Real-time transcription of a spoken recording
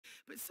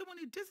But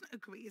someone who doesn't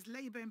agree is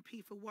Labour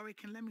MP for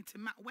Warwick and Leamington,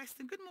 Matt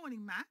Weston. Good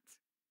morning, Matt.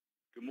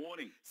 Good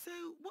morning.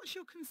 So what's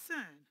your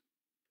concern?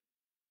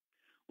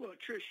 Well,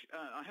 Trish,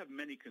 I have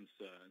many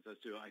concerns, as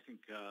do I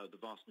think the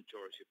vast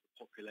majority of the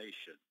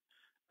population,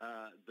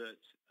 that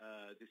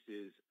this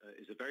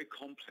is a very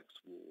complex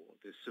war,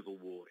 this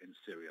civil war in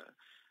Syria,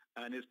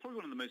 and it's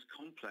probably one of the most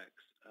complex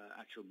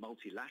actual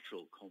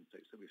multilateral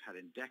conflicts that we've had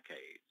in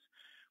decades,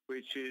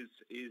 which is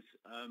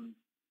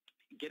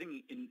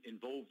getting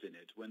involved in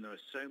it when there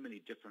are so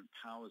many different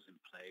powers in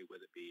play,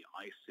 whether it be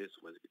ISIS,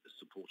 whether it be the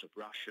support of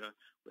Russia,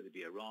 whether it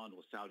be Iran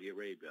or Saudi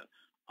Arabia.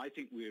 I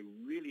think we're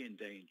really in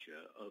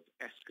danger of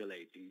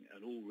escalating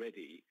an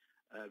already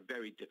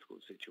very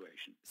difficult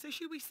situation. So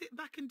should we sit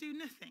back and do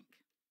nothing?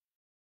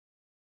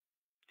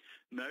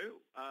 No,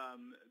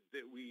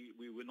 that we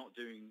were not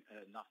doing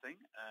nothing.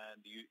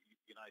 And the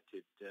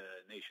United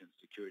Nations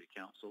Security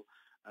Council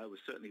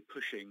was certainly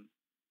pushing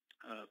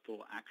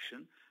for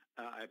action.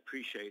 I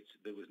appreciate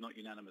there was not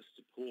unanimous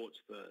support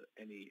for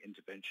any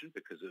intervention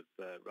because of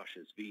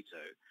Russia's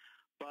veto.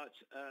 But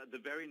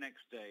the very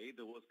next day,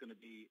 there was going to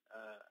be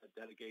a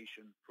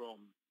delegation from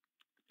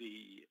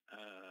the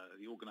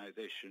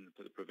Organization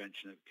for the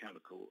Prevention of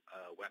Chemical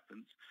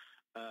Weapons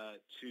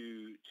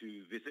to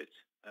visit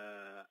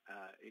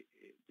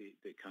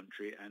the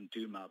country and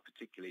Duma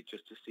particularly,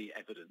 just to see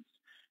evidence.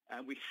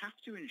 And we have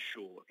to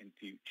ensure in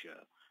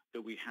future that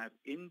we have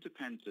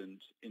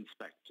independent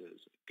inspectors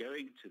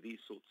going to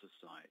these sorts of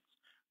sites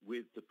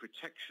with the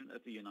protection of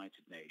the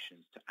United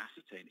Nations to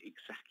ascertain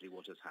exactly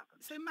what has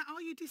happened. So, Matt,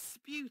 are you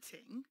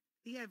disputing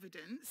the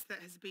evidence that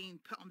has been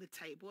put on the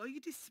table? Are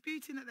you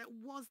disputing that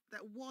was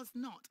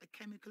not a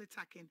chemical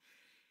attack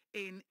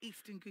in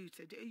Eastern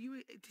Ghouta? Are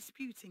you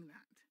disputing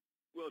that?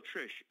 Well,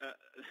 Trish,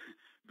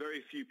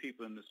 very few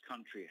people in this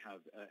country have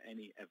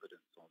any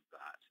evidence on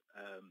that.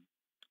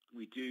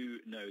 We do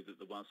know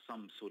that there was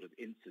some sort of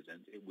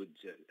incident. It would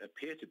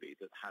appear to be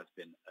that has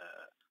been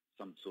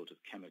some sort of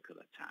chemical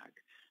attack.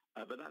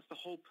 But that's the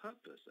whole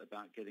purpose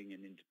about getting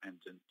an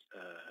independent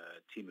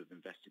team of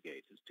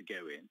investigators to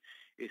go in,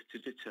 is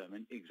to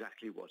determine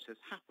exactly what has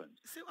happened.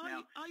 So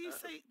are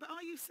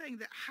you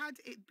saying that had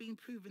it been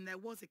proven there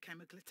was a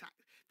chemical attack,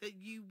 that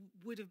you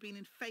would have been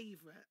in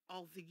favour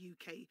of the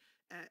UK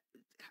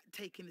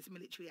taking this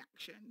military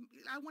action?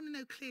 I want to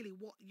know clearly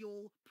what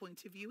your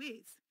point of view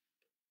is.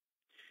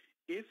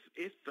 If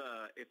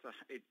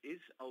it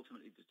is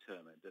ultimately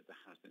determined that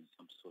there has been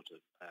some sort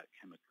of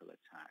chemical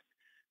attack,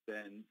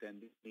 then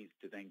it needs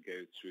to then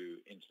go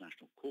through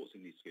international courts.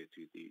 It needs to go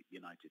through the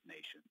United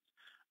Nations.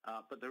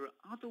 But there are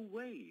other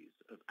ways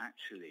of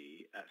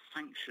actually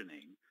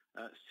sanctioning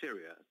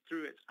Syria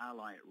through its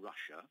ally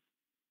Russia,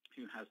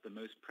 who has the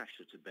most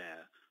pressure to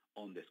bear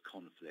on this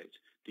conflict.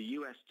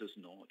 The US does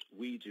not,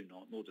 we do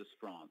not, nor does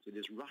France. It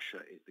is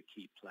Russia is the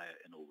key player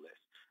in all this,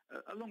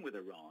 along with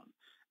Iran.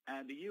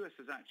 And the US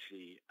has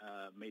actually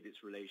made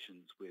its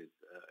relations with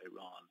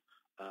Iran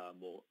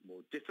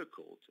more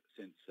difficult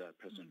since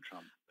President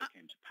Trump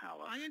came to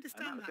power. I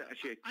understand and that.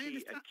 Was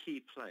actually a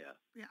key player.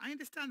 Yeah, I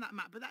understand that,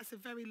 Matt, but that's a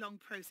very long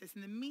process.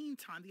 In the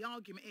meantime, the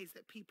argument is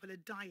that people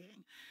are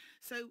dying.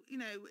 So,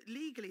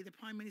 legally, the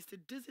Prime Minister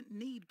doesn't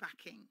need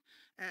backing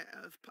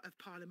of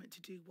Parliament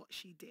to do what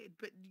she did,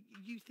 but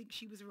you think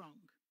she was wrong?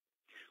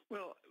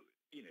 Well,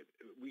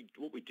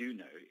 what we do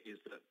know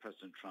is that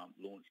President Trump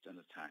launched an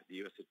attack.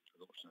 The US had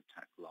launched an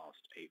attack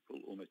last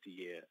April, almost a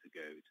year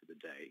ago to the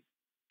day.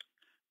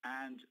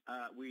 And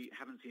we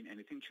haven't seen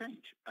anything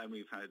change. And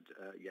we've had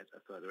yet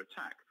a further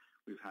attack.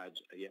 We've had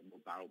yet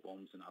more barrel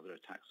bombs and other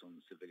attacks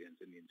on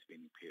civilians in the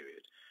intervening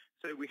period.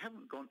 So we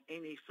haven't gone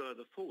any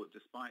further forward,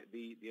 despite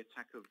the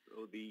attack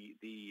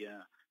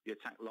the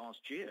attack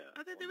last year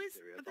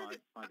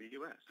by the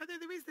US.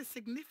 Although there is the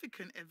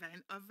significant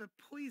event of a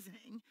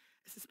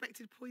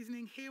suspected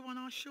poisoning here on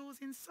our shores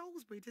in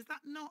Salisbury. Does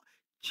that not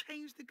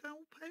change the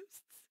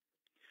goalposts?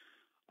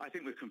 I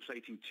think we're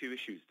conflating two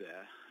issues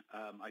there.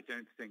 I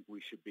don't think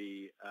we should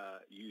be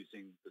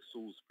using the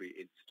Salisbury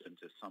incident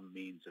as some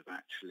means of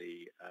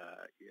actually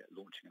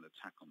launching an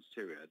attack on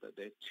Syria. That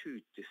they're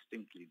two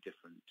distinctly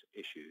different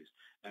issues,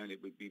 and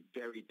it would be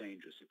very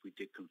dangerous if we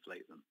did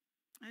conflate them.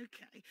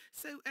 Okay.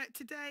 So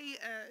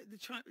today,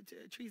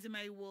 Theresa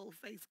May will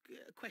face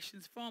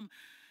questions from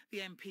the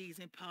MPs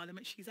in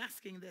Parliament. She's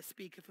asking the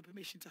Speaker for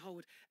permission to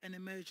hold an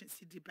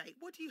emergency debate.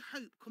 What do you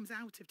hope comes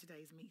out of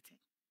today's meeting?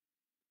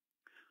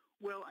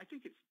 Well, I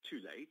think it's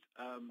too late.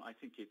 I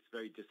think it's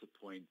very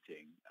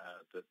disappointing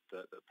that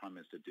the Prime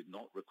Minister did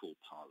not recall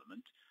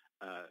Parliament.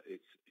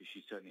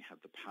 She certainly had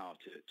the power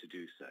to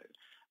do so.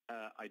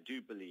 I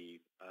do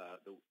believe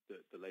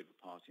the Labour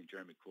Party and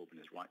Jeremy Corbyn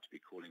is right to be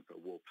calling for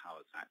a War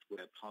Powers Act,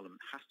 where Parliament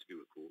has to be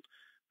recalled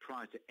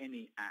prior to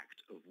any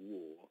act of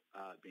war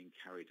being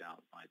carried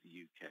out by the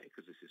UK,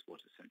 because this is what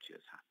essentially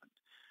has happened.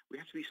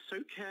 We have to be so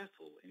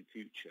careful in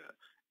future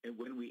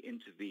when we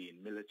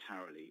intervene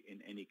militarily in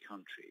any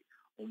country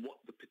on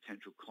what the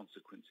potential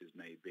consequences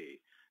may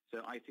be.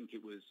 So I think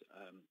it was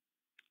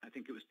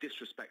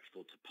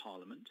disrespectful to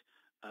Parliament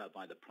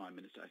by the Prime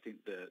Minister. I think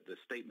the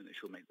statement that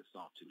she'll make this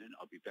afternoon,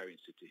 I'll be very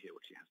interested to hear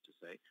what she has to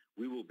say.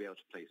 we will be able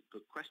to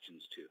put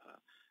questions to her.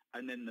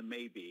 And then there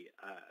may be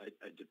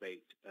a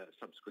debate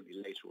subsequently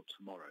later or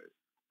tomorrow.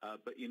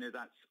 But,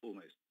 that's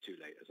almost too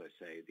late. As I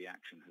say, the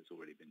action has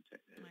already been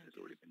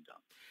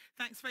done.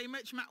 Thanks very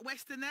much, Matt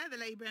Weston there, the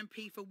Labour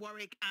MP for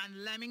Warwick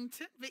and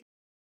Leamington.